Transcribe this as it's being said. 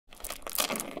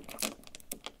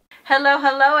Hello,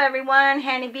 hello everyone.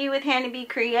 HanieB with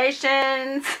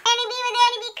Haniebcreations.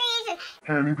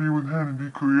 HanieB with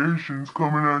Haniebcreations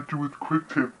coming at you with a quick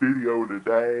tip video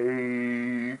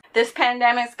today. This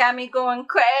pandemic's got me going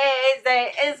crazy.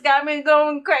 It's got me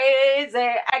going crazy.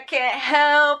 I can't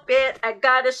help it. I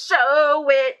gotta show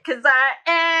it, 'cause I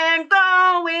am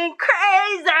going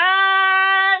crazy.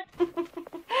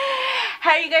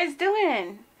 How you guys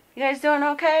doing? You guys doing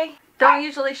okay? Don't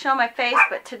usually show my face,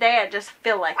 but today I just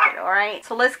feel like it, alright?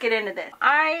 So let's get into this.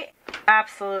 I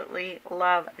absolutely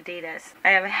love Adidas. I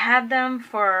have had them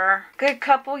for a good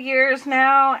couple years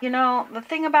now. You know, the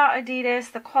thing about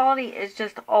Adidas, the quality is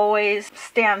just always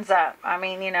stands up. I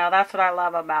mean, you know, that's what I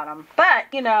love about them. But,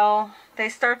 you know, they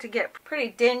start to get pretty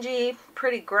dingy,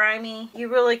 pretty grimy. You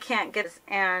really can't get this.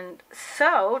 And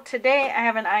so, today I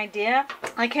have an idea.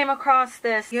 I came across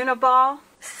this Uni-Ball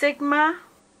Sigma.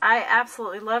 I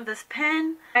absolutely love this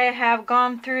pen. I have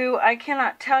gone through, I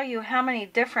cannot tell you how many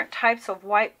different types of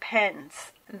white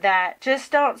pens that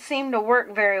just don't seem to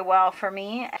work very well for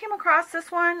me. I came across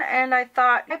this one and I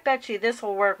thought, I bet you this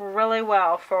will work really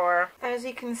well for, as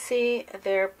you can see,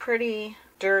 they're pretty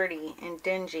dirty and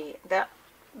dingy. That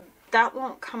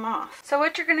won't come off. So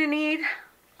what you're going to need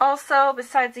also,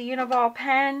 besides the Uni-Ball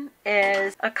pen,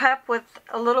 is a cup with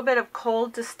a little bit of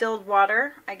cold distilled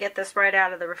water. I get this right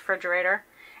out of the refrigerator.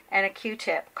 And a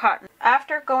Q-tip, cotton.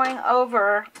 After going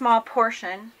over a small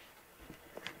portion,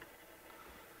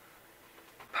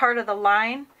 part of the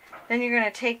line, then you're going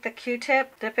to take the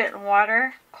Q-tip, dip it in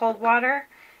water, cold water,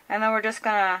 and then we're just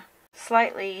going to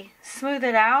slightly smooth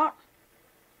it out.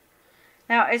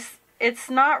 Now, it's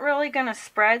not really going to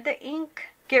spread the ink.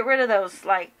 Get rid of those,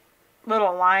 like,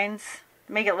 little lines.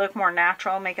 Make it look more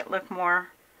natural, make it look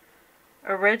more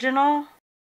original.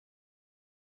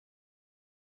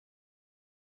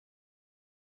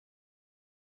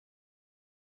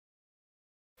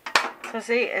 So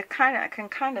see, I can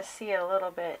kind of see a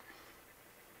little bit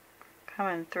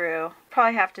coming through.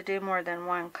 Probably have to do more than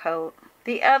one coat.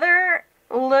 The other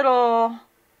little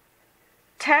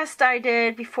test I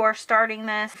did before starting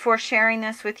this, before sharing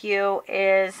this with you,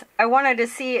 is I wanted to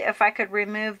see if I could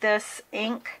remove this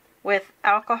ink with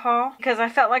alcohol. Because I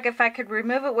felt like if I could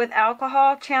remove it with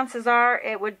alcohol, chances are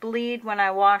it would bleed when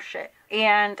I wash it.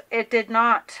 And it did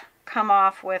not come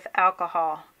off with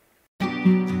alcohol.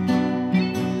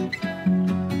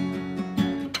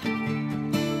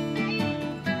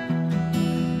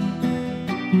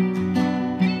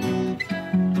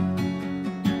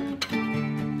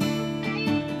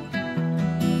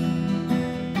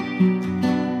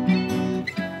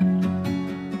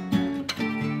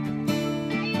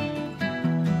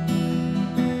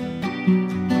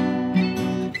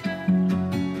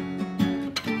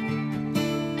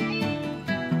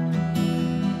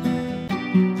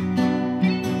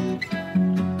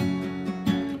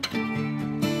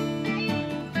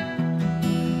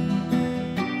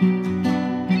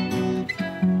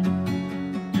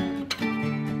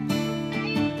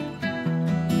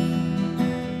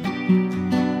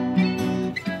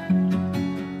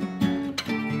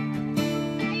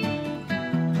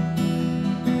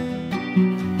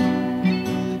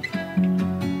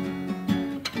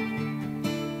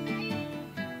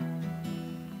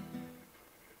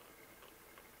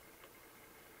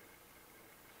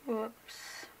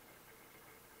 Whoops.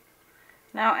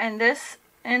 Now in this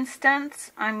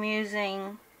instance, I'm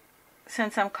using,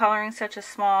 since I'm coloring such a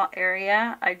small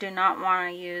area, I do not want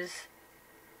to use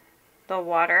the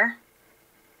water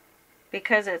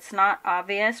because it's not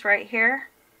obvious right here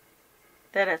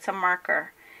that it's a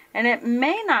marker. And it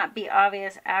may not be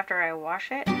obvious after I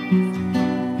wash it.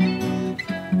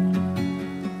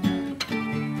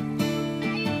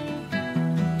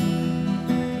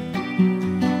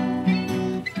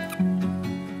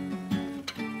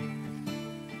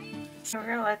 So we're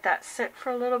going to let that sit for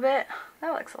a little bit.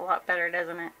 That looks a lot better,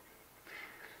 doesn't it?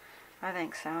 I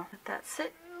think so. Let that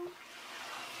sit.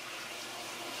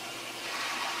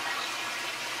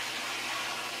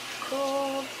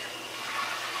 Cool.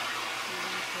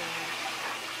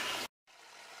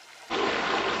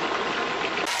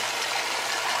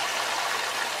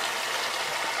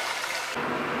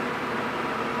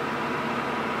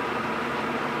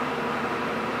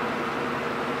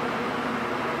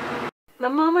 The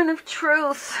moment of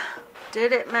truth.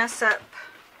 Did it mess up?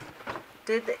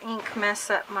 Did the ink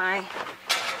mess up my...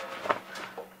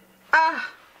 Ah!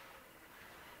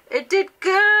 It did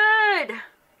good!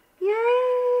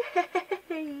 Yay!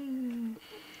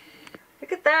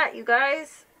 Look at that, you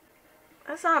guys.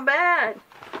 That's not bad.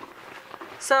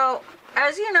 So,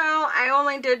 as you know, I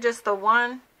only did just the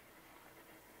one,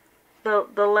 the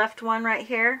left one right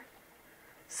here.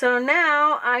 So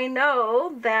now I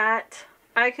know that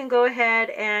I can go ahead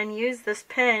and use this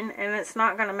pen and it's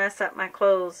not going to mess up my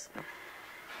clothes.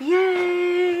 Yay!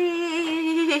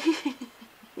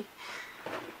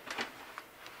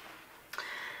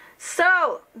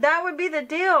 So that would be the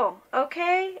deal,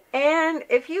 okay? And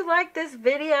if you like this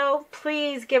video,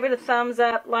 please give it a thumbs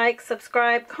up, like,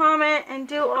 subscribe, comment, and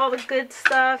do all the good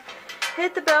stuff.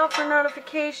 Hit the bell for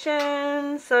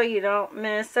notifications so you don't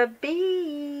miss a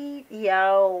beat.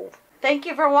 Yo. Thank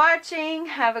you for watching.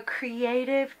 Have a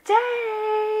creative day.